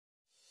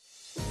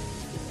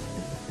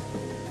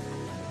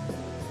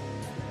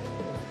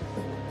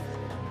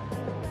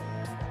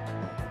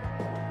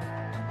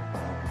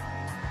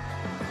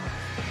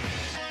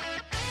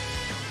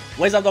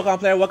What's up, Dokkan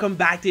player? Welcome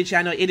back to the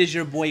channel. It is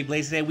your boy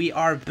Blaze. Today we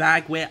are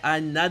back with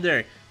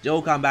another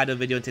Dokkan battle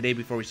video. And today,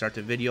 before we start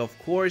the video, of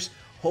course,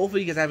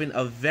 hopefully you guys are having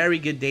a very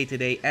good day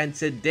today. And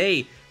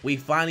today we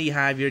finally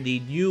have here the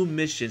new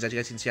missions. As you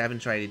guys can see, I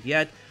haven't tried it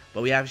yet,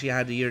 but we actually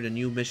have here the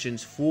new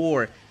missions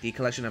for the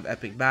collection of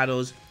epic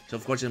battles. So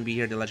of course it's gonna be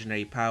here the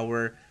legendary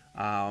power.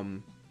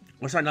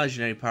 Well, sorry, not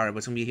legendary power, but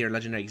it's gonna be here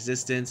legendary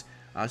existence,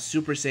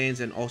 Super Saiyans,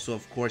 and also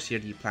of course here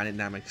the Planet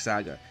Namek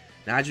Saga.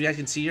 Now, as you guys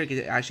can see here,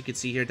 you actually can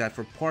see here that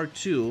for part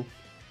 2,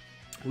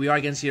 we are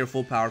against here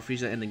full power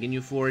Frieza and the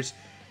Ginyu Force,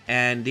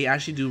 and they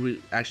actually do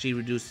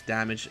reduce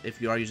damage if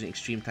you are using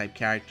extreme type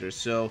characters.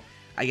 So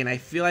again, I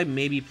feel like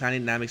maybe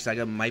Planet Namek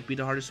Saga might be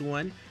the hardest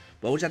one,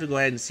 but we'll just have to go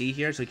ahead and see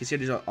here. So you can see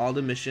these are all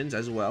the missions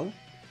as well.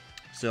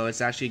 So let's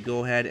actually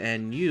go ahead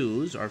and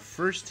use our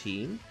first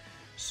team.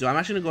 So I'm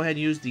actually gonna go ahead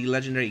and use the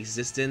legendary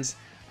existence.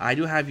 I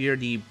do have here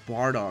the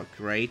Bardock,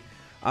 right?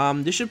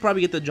 This should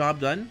probably get the job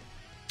done.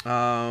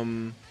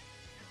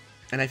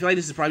 And I feel like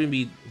this is probably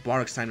going to be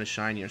Bardock's time to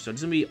shine here. So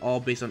this is going to be all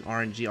based on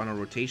RNG on our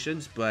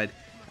rotations. But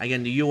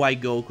again, the UI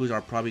Gokus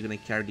are probably going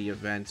to carry the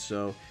event.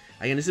 So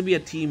again, this will be a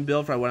team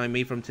build for what I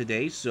made from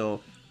today. So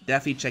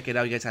definitely check it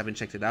out. You guys haven't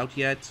checked it out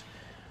yet.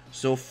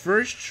 So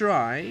first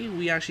try,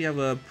 we actually have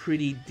a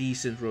pretty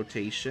decent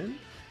rotation.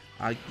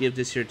 I'll give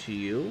this here to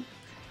you.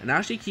 And I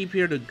actually keep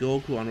here the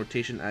Goku on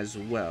rotation as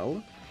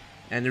well.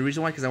 And the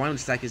reason why, because I want him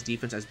to stack his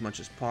defense as much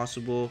as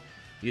possible.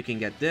 You can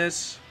get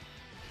this.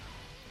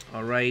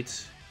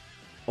 Alright.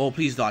 Oh,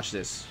 please dodge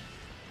this.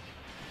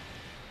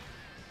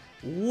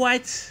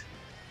 What?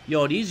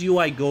 Yo, these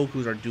UI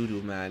Gokus are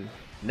doo-doo, man.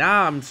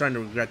 Now I'm starting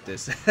to regret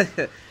this.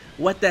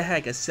 What the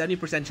heck? A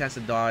 70% chance to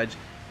dodge,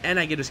 and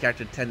I give this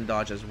character 10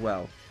 dodge as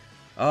well.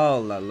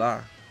 Oh la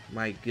la.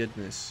 My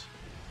goodness.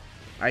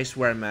 I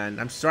swear, man.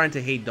 I'm starting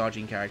to hate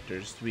dodging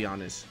characters, to be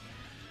honest.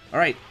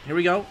 Alright, here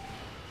we go.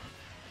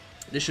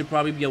 This should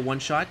probably be a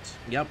one-shot.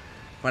 Yep.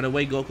 By the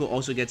way, Goku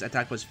also gets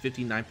attack plus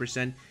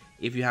 59%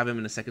 if you have him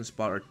in the second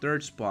spot or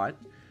third spot.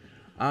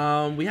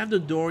 We have the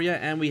Doria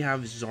and we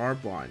have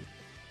Zarbon.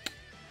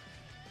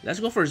 Let's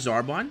go for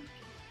Zarbon,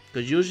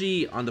 because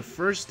usually on the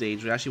first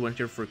stage we actually went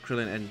here for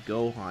Krillin and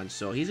Gohan.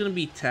 So he's gonna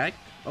be tech.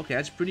 Okay,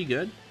 that's pretty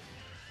good.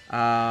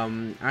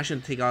 I'm actually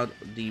gonna take out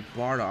the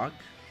Bardock.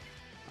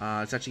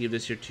 Let's actually give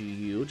this here to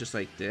you, just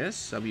like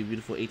this. That'll be a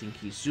beautiful 18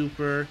 key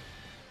super.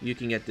 You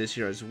can get this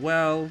here as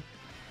well.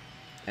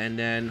 And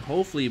then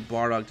hopefully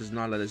Bardock does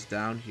not let us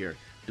down here.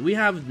 Do we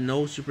have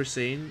no Super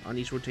Saiyan on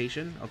each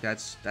rotation? Okay,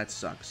 that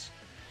sucks.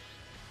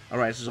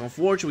 Alright, so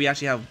unfortunately we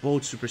actually have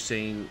both Super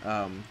Saiyan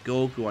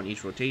Goku on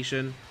each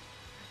rotation.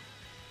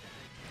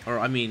 Or,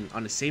 I mean,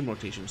 on the same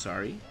rotation,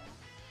 sorry.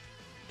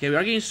 Okay, we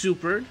are getting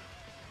supered.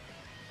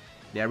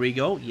 There we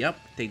go. Yep,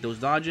 take those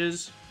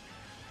dodges.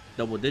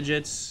 Double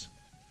digits.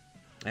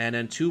 And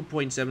then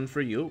 2.7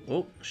 for you.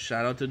 Oh,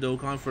 shout out to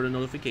Dokkan for the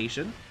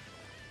notification.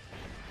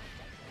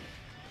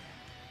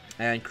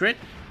 And crit.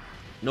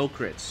 No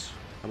crits.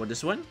 How about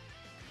this one?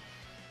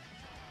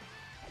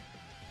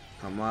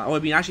 Come on. Oh, I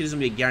mean, actually, this is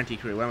going to be a guaranteed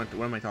crit. What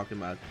am I talking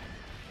about?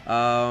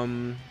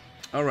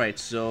 Alright,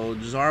 so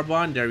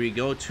Zarbon, there we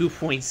go.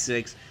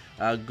 2.6.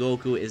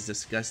 Goku is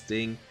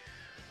disgusting.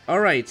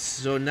 Alright,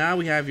 so now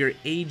we have your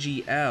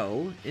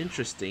AGL.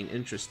 Interesting,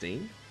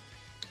 interesting.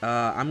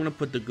 I'm going to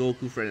put the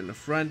Goku friend in the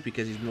front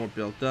because he's more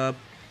built up.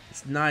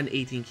 It's not an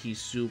 18 key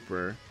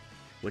super,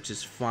 which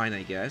is fine,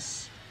 I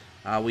guess.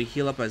 We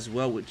heal up as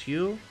well with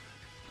you.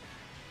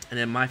 And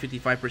then my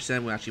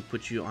 55% will actually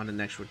put you on the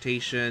next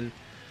rotation.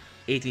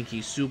 18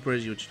 key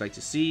supers, you would like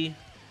to see.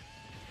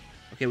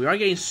 Okay, we are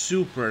getting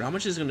super. How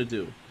much is it going to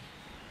do?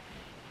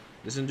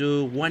 This is going to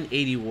do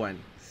 181.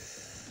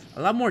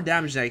 A lot more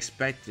damage than I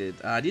expected.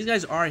 These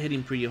guys are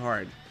hitting pretty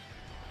hard.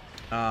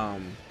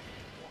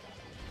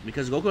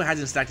 Because Goku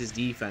hasn't stacked his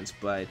defense,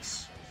 but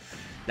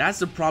that's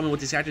the problem with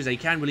these characters, that you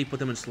can't really put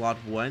them in slot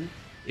 1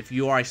 if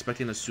you are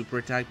expecting a super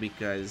attack,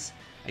 because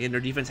again,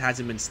 their defense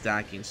hasn't been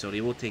stacking, so they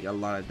will take a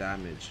lot of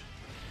damage.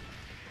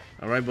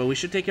 Alright, but we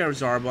should take care of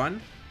Zarbon.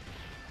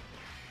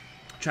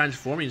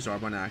 Transforming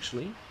Zarbon,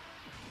 actually.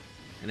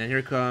 And then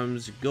here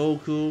comes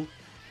Goku,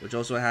 which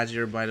also has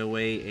here, by the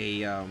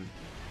way, a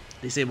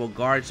disabled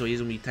guard, so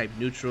he's going to be type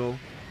neutral.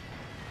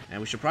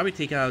 And we should probably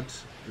take out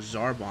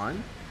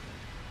Zarbon.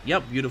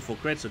 Yep, beautiful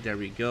crit, so there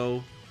we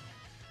go.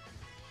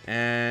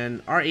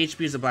 And our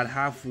HP is about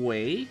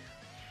halfway.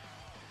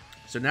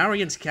 So now we're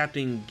against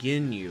Captain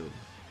Ginyu.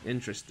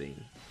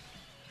 Interesting.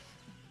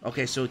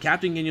 Okay, so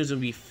Captain Ginyu is going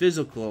to be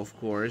physical, of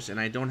course, and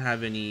I don't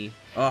have any...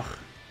 Ugh.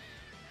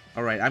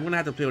 Alright, I'm going to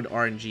have to play with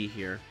RNG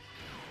here.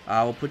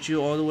 We'll put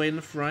you all the way in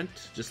the front,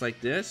 just like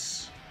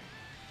this.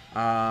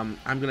 I'm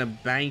going to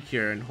bank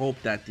here and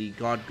hope that the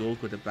God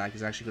Goku at the back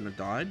is actually going to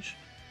dodge.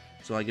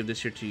 So I'll give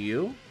this here to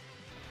you.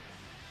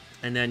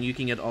 And then you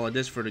can get all of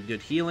this for the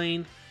good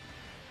healing.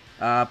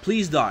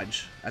 Please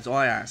dodge. That's all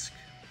I ask.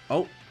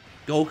 Oh,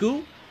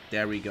 Goku.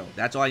 There we go.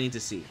 That's all I need to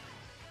see.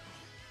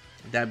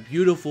 That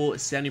beautiful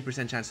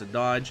 70% chance to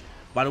dodge.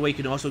 By the way, you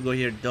can also go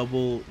here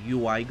double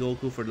UI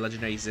Goku for the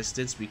legendary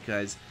existence,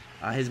 because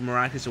his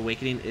miraculous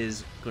awakening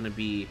is going to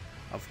be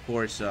of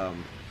course,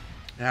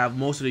 have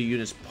most of the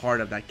units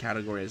part of that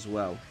category as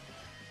well.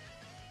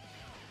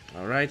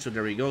 Alright, so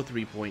there we go,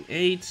 3.8.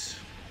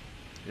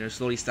 You're gonna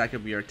slowly stack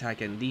up your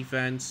attack and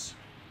defense.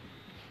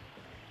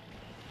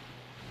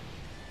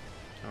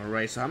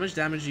 Alright, so how much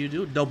damage do you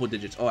do? Double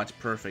digits. Oh, that's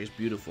perfect. It's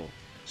beautiful.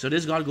 So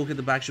this God Goku at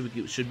the back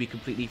should be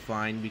completely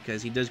fine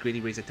because he does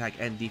greatly raise attack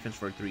and defense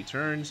for 3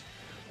 turns.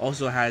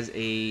 Also has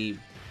a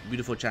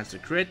beautiful chance to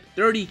crit.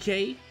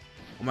 30k.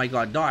 Oh my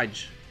god,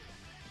 dodge.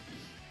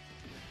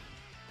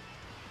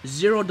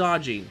 0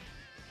 dodging.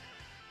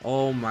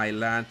 Oh my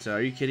Lanta,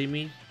 are you kidding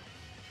me?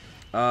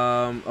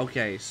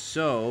 Okay,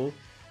 so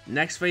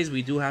next phase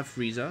we do have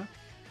Frieza.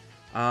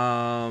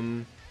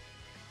 I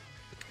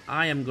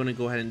am gonna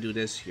go ahead and do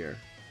this here.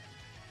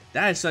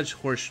 That is such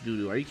horse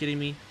doo-doo. Are you kidding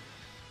me?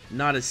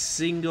 Not a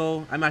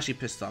single... I'm actually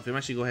pissed off. I'm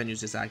actually go ahead and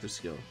use this active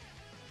skill.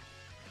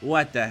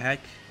 What the heck?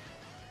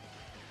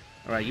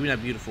 Alright, give me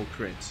that beautiful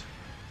crit.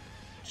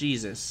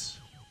 Jesus.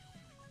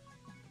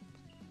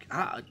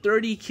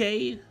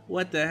 30k?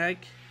 What the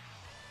heck?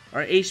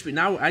 Our HP...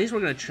 Now, at least we're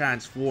going to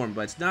transform,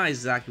 but it's not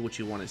exactly what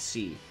you want to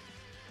see.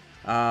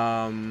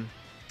 God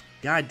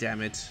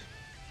damn it.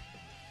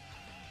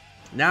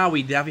 Now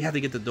we definitely have to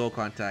get the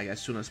Dokkan tag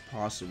as soon as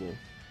possible.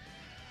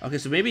 Okay,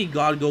 so maybe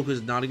God Goku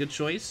is not a good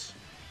choice.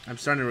 I'm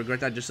starting to regret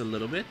that just a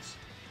little bit.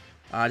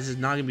 This is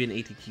not going to be an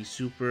 18 key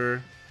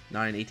super.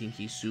 Not an 18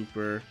 key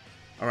super.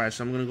 Alright,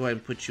 so I'm going to go ahead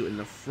and put you in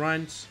the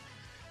front.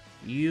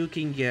 You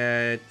can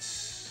get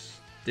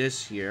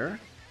this here.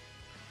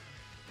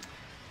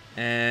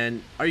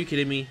 And are you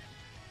kidding me?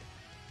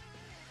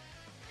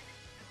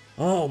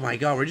 Oh my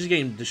god, we're just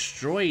getting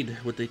destroyed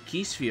with the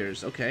key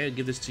spheres. Okay, I'll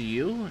give this to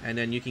you, and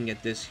then you can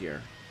get this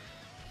here.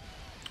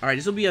 Alright,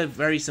 this will be a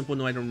very simple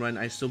no item run.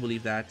 I still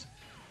believe that.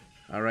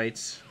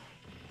 Alright.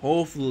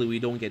 Hopefully we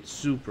don't get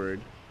supered,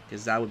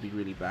 because that would be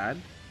really bad.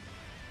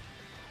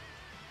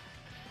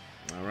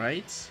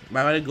 Alright.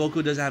 By the way,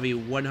 Goku does have a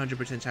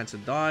 100% chance to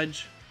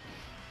dodge.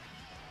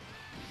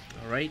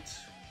 Alright.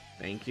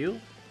 Thank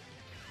you.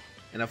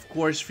 And of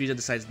course, Frieza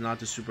decides not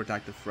to super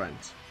attack the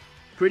front.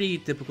 Pretty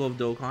typical of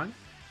Dokkan.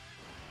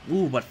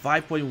 Ooh, but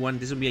 5.1,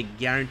 this will be a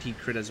guaranteed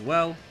crit as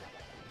well.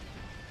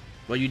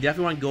 But you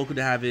definitely want Goku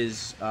to have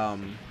his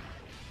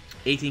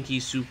 18 key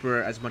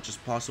super as much as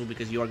possible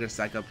because you are going to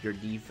stack up your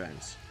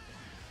defense.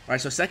 Alright,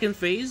 so second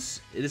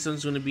phase, this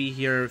one's going to be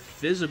here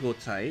physical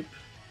type.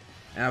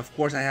 And of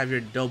course, I have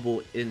your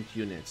double int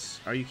units.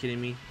 Are you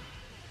kidding me?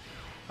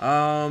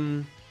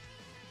 Alright.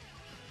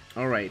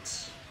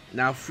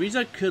 Now,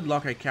 Frieza could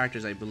lock our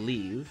characters, I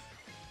believe.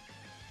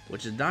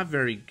 Which is not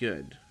very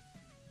good.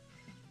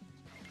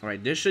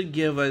 Alright, this should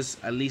give us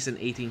at least an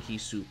 18 key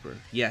super.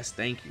 Yes,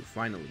 thank you,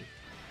 finally.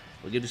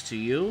 We'll give this to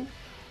you.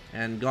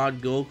 And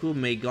God Goku,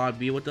 may God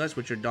be with us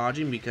with your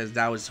dodging because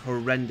that was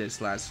horrendous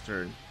last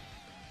turn.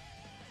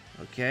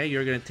 Okay,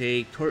 you're gonna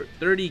take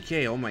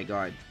 30k, oh my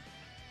god.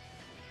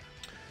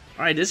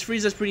 Alright, this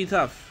Frieza's pretty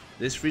tough.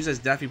 This Frieza is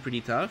definitely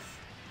pretty tough.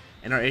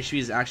 And our HP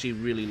is actually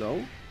really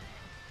low.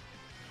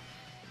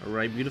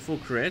 Alright, beautiful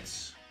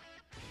crits.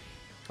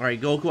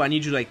 Alright, Goku, I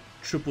need you to like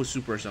triple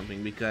super or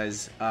something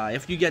because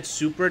if you get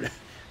supered,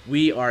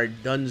 we are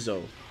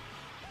donezo.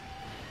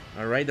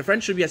 Alright, the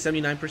friend should be at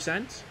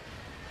 79%.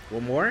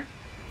 One more.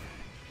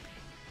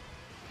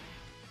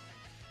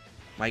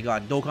 My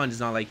god, Dokkan does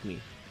not like me.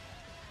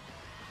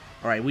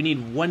 Alright, we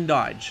need one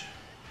dodge.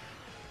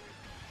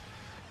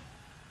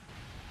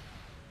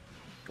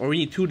 Or we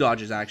need 2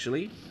 dodges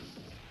actually.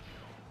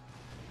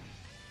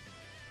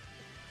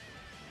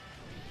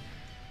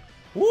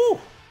 Woo!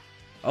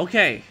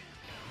 Okay.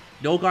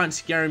 Dokkan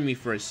scaring me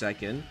for a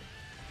second.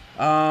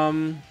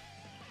 Alright,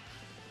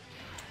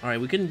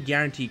 we can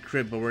guarantee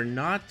crit, but we're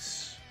not...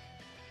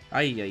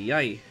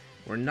 Ay.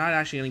 We're not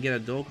actually gonna get a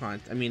Dokkan.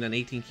 I mean, an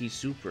 18 key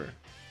super.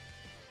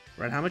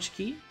 Right, how much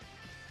key?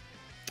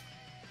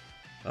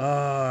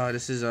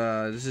 This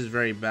is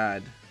very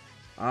bad.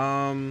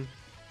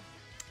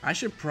 I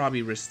should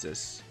probably risk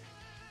this.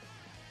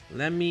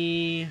 Let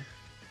me...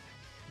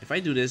 If I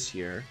do this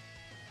here...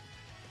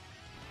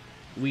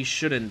 We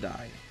shouldn't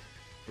die.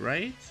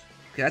 Right?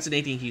 Okay, that's an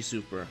 18 key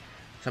super.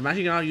 So I'm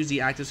actually gonna use the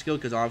active skill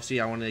because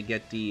obviously I want to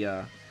get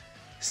the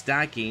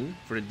stacking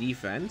for the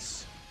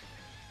defense.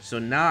 So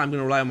now I'm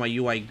gonna rely on my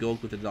UI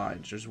Goku to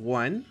dodge. There's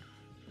one.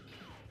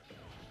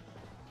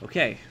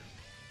 Okay.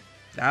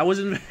 That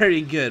wasn't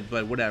very good,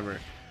 but whatever.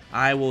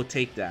 I will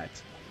take that.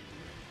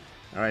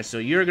 Alright, so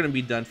you're gonna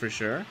be done for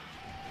sure.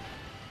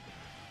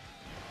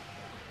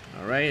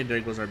 Alright,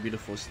 there goes our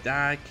beautiful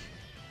stack.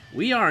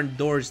 We are on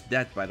Door's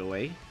death, by the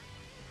way.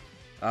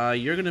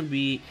 You're gonna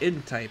be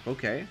in type,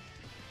 okay.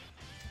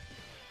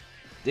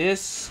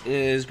 This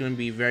is gonna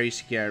be very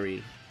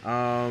scary.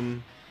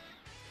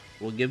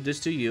 We'll give this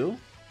to you.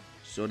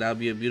 So that'll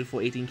be a beautiful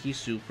 18 key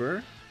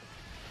super.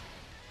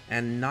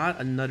 And not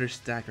another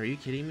stack, are you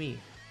kidding me?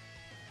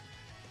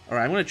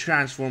 Alright, I'm gonna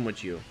transform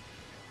with you.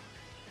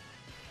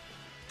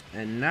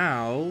 And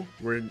now,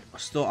 we're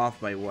still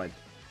off by what?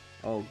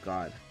 Oh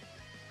god.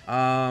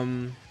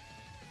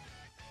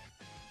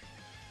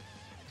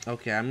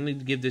 Okay, I'm gonna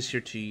give this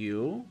here to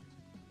you.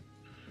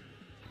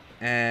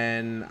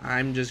 And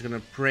I'm just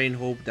gonna pray and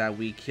hope that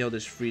we kill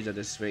this Frieza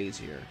this phase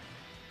here.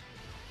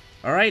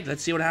 Alright,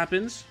 let's see what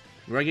happens.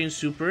 We're getting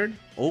supered.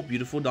 Oh,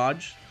 beautiful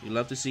dodge. You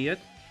love to see it.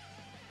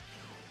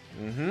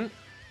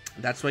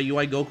 That's why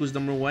UI Goku's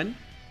 #1.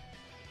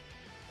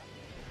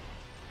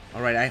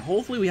 Alright,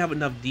 hopefully we have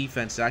enough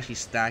defense to actually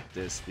stack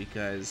this,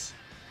 because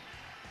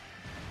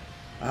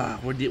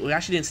we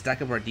actually didn't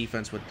stack up our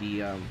defense with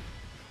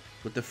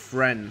the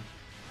friend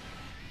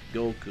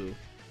Goku.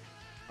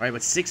 Alright,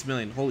 but 6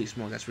 million. Holy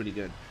smoke, that's really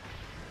good.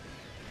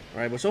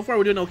 Alright, but so far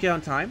we're doing okay on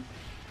time.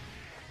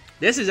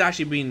 This is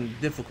actually being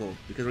difficult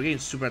because we're getting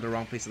super at the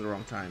wrong place at the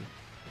wrong time.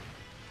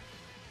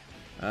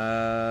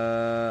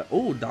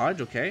 Oh,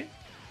 dodge, okay.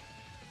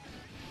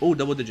 Oh,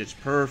 double digits,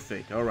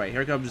 perfect. Alright,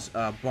 here comes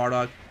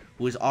Bardock,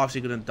 who is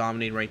obviously going to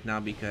dominate right now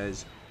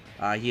because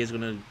he is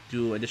going to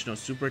do additional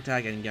super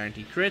attack and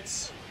guarantee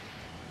crits.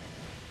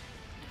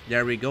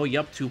 There we go,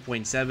 yup,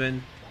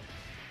 2.7.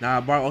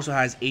 Now, Bardock also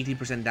has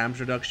 18% damage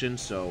reduction,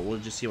 so we'll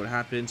just see what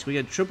happens. We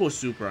get triple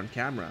super on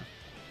camera.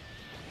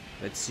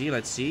 Let's see,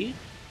 let's see.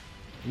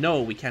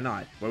 No, we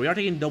cannot. But we are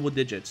taking double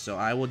digits, so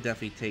I will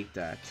definitely take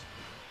that.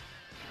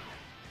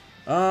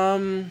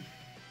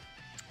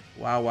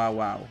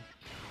 Wow.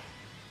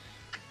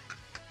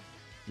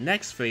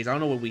 Next phase, I don't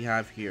know what we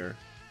have here.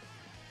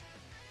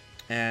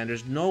 And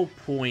there's no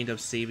point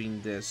of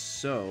saving this,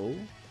 so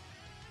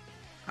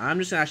I'm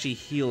just gonna actually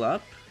heal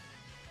up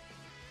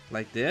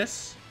like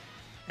this.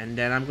 And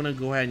then I'm gonna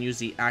go ahead and use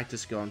the active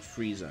skill on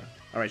Frieza.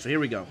 Alright, so here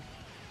we go.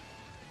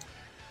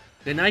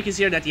 Then now you can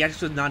see here that the active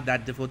skill is not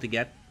that difficult to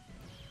get.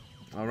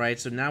 Alright,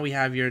 so now we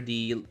have here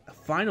the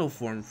final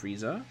form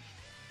Frieza.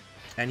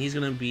 And he's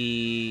gonna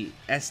be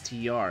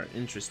STR.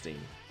 Interesting.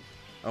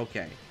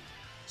 Okay.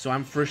 So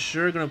I'm for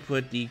sure gonna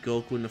put the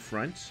Goku in the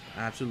front.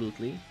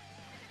 Absolutely.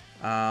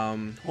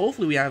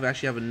 Hopefully we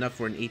actually have enough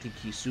for an 18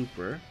 key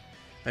super.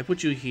 If I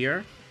put you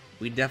here,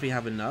 we definitely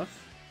have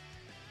enough.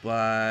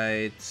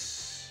 But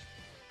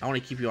I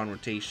want to keep you on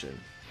rotation.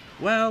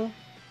 Well,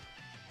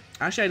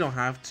 actually I don't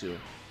have to.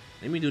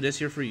 Let me do this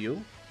here for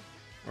you.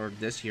 Or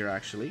this here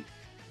actually.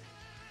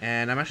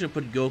 And I'm actually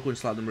going to put Goku in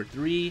slot number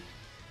 3.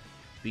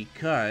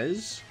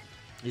 Because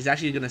he's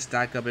actually going to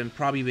stack up and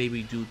probably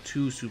maybe do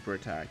 2 super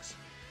attacks.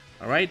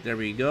 Alright, there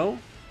we go.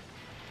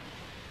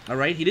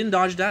 Alright, he didn't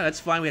dodge that. That's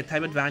fine. We had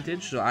type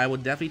advantage. So I will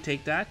definitely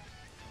take that.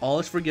 All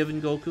is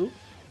forgiven, Goku.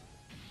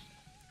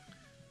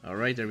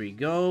 Alright, there we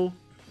go.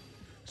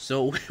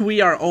 So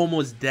we are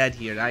almost dead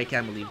here. I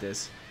can't believe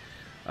this.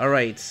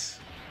 Alright.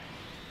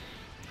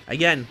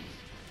 Again,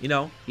 you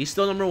know, he's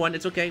still #1.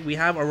 It's okay. We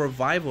have a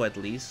revival at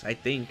least, I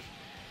think.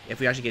 If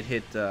we actually get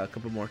hit a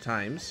couple more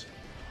times.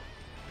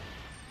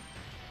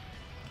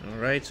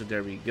 Alright, so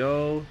there we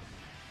go.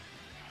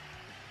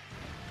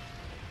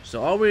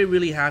 So all we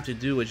really have to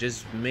do is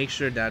just make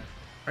sure that...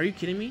 Are you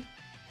kidding me?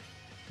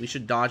 We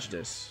should dodge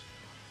this.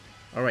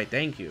 Alright,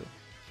 thank you.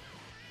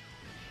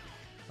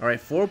 Alright,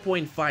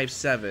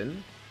 4.57.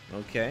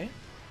 Okay.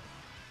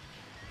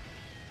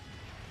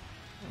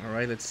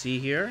 Alright, let's see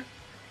here.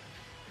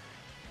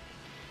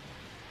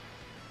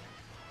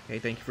 Okay,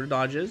 thank you for the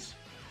dodges.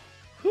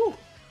 Whew.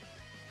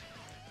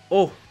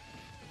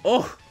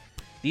 Oh!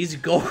 These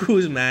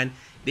Gokus, man.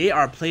 They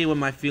are playing with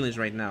my feelings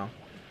right now.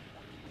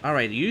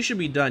 Alright, you should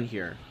be done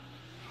here.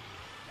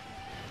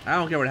 I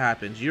don't care what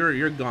happens.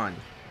 You're gone.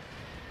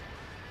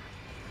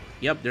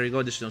 Yep, there you go.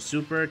 Additional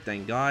super.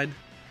 Thank God.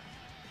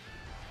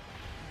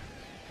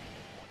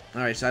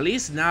 Alright, so at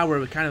least now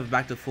we're kind of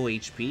back to full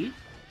HP.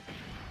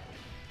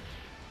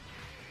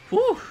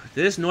 Whew,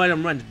 this no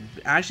item run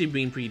actually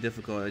being pretty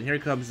difficult. And here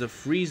comes the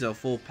Frieza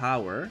full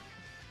power.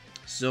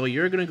 So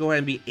you're going to go ahead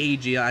and be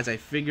AG as I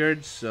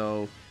figured.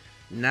 So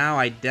now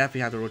I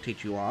definitely have to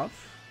rotate you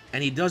off.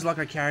 And he does lock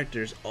our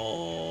characters.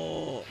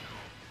 Oh.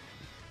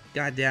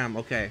 Goddamn,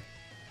 okay.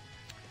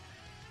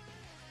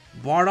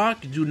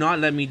 Bardock, do not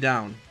let me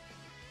down.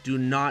 Do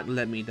not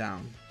let me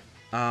down.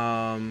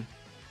 How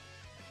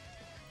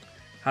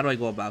do I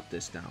go about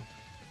this now?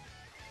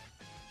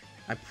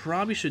 I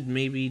probably should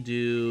maybe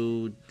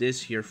do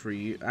this here for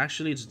you.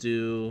 Actually, let's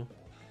do...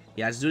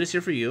 Yeah, let's do this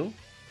here for you.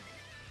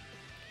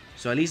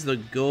 So at least the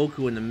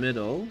Goku in the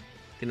middle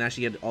can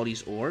actually get all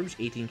these orbs.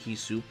 18 key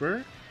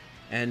super.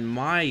 And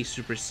my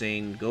Super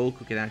Saiyan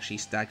Goku can actually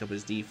stack up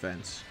his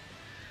defense.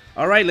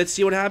 Alright, let's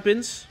see what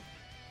happens.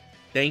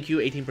 Thank you,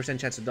 18%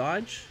 chance to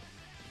dodge.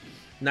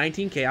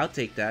 19k, I'll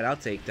take that, I'll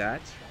take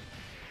that.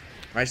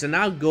 Alright, so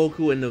now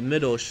Goku in the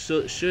middle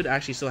should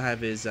actually still have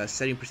his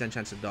 70%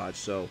 chance to dodge.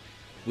 So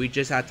we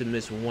just have to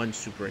miss one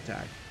super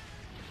attack.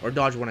 Or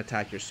dodge one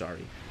attack here,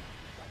 sorry.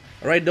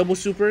 Alright, double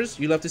supers,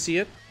 you love to see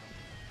it.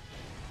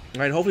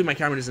 Alright, hopefully my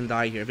camera doesn't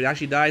die here. If it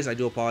actually dies, I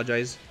do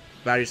apologize.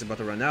 Battery's about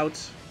to run out.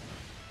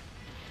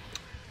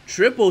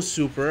 Triple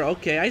super.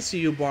 Okay, I see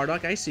you,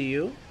 Bardock. I see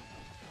you.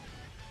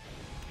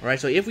 Alright,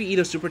 so if we eat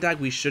a super attack,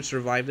 we should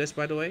survive this,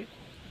 by the way.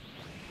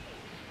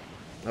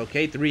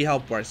 Okay, 3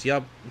 health bars.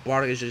 Yup,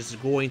 Bardock is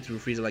just going through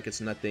Frieza like it's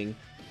nothing.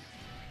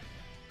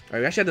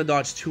 Alright, we actually have to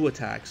dodge 2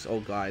 attacks. Oh,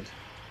 God.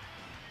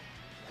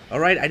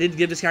 Alright, I did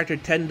give this character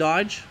 10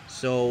 dodge.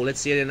 So, let's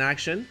see it in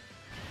action.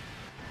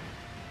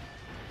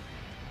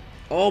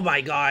 Oh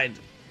my god.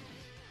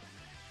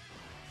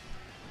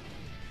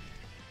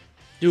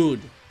 Dude,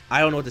 I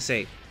don't know what to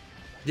say.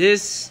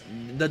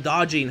 The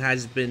dodging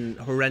has been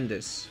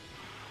horrendous.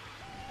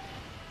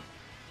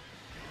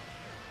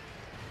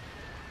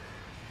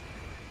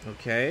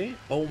 Okay.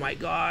 Oh my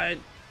god.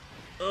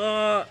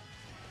 Do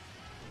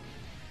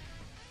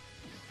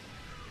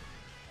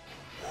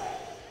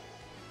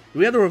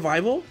we have the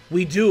revival?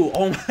 We do.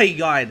 Oh my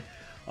god.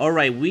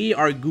 Alright, we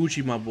are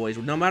Gucci, my boys.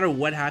 No matter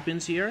what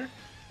happens here,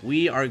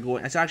 we are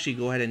going... Let's actually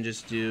go ahead and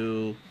just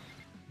do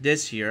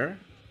this here.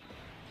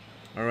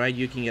 Alright,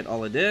 you can get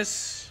all of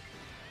this.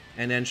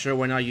 And then, sure,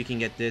 why not, you can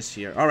get this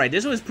here. Alright,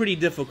 this was pretty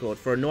difficult.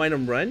 For a no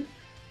item run,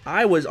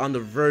 I was on the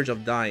verge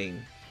of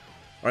dying.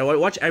 Alright,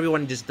 watch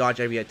everyone just dodge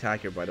every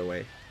attack here, by the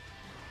way.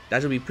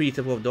 That's going to be pretty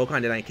typical of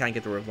Dokkan, then I can't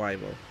get the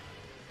revival.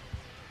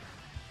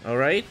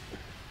 Alright.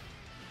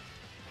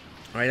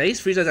 Alright, at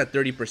least Frieza's at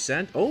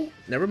 30%. Oh,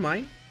 never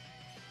mind.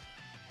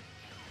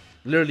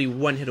 Literally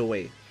one hit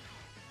away.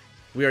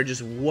 We are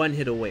just one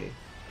hit away.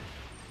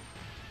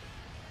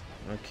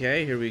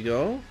 Okay, here we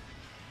go.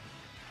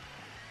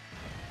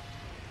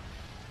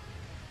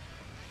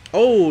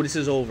 Oh, this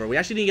is over. We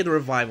actually didn't get the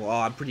revival.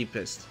 Oh, I'm pretty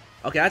pissed.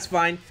 Okay, that's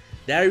fine.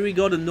 There we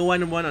go. The no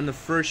item one on the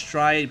first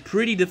try.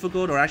 Pretty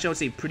difficult, or actually I would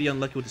say pretty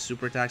unlucky with the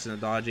super attacks and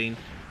the dodging.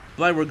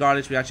 But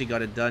regardless, we actually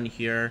got it done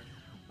here.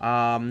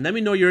 Let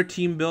me know your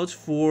team builds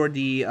for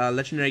the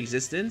legendary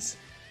existence.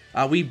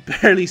 We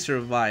barely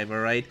survived,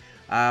 alright?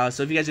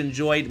 So if you guys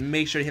enjoyed,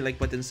 make sure to hit like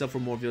button and stuff for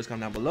more videos.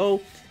 Comment down below.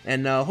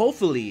 And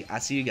hopefully, I'll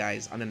see you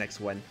guys on the next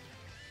one.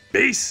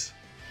 Peace!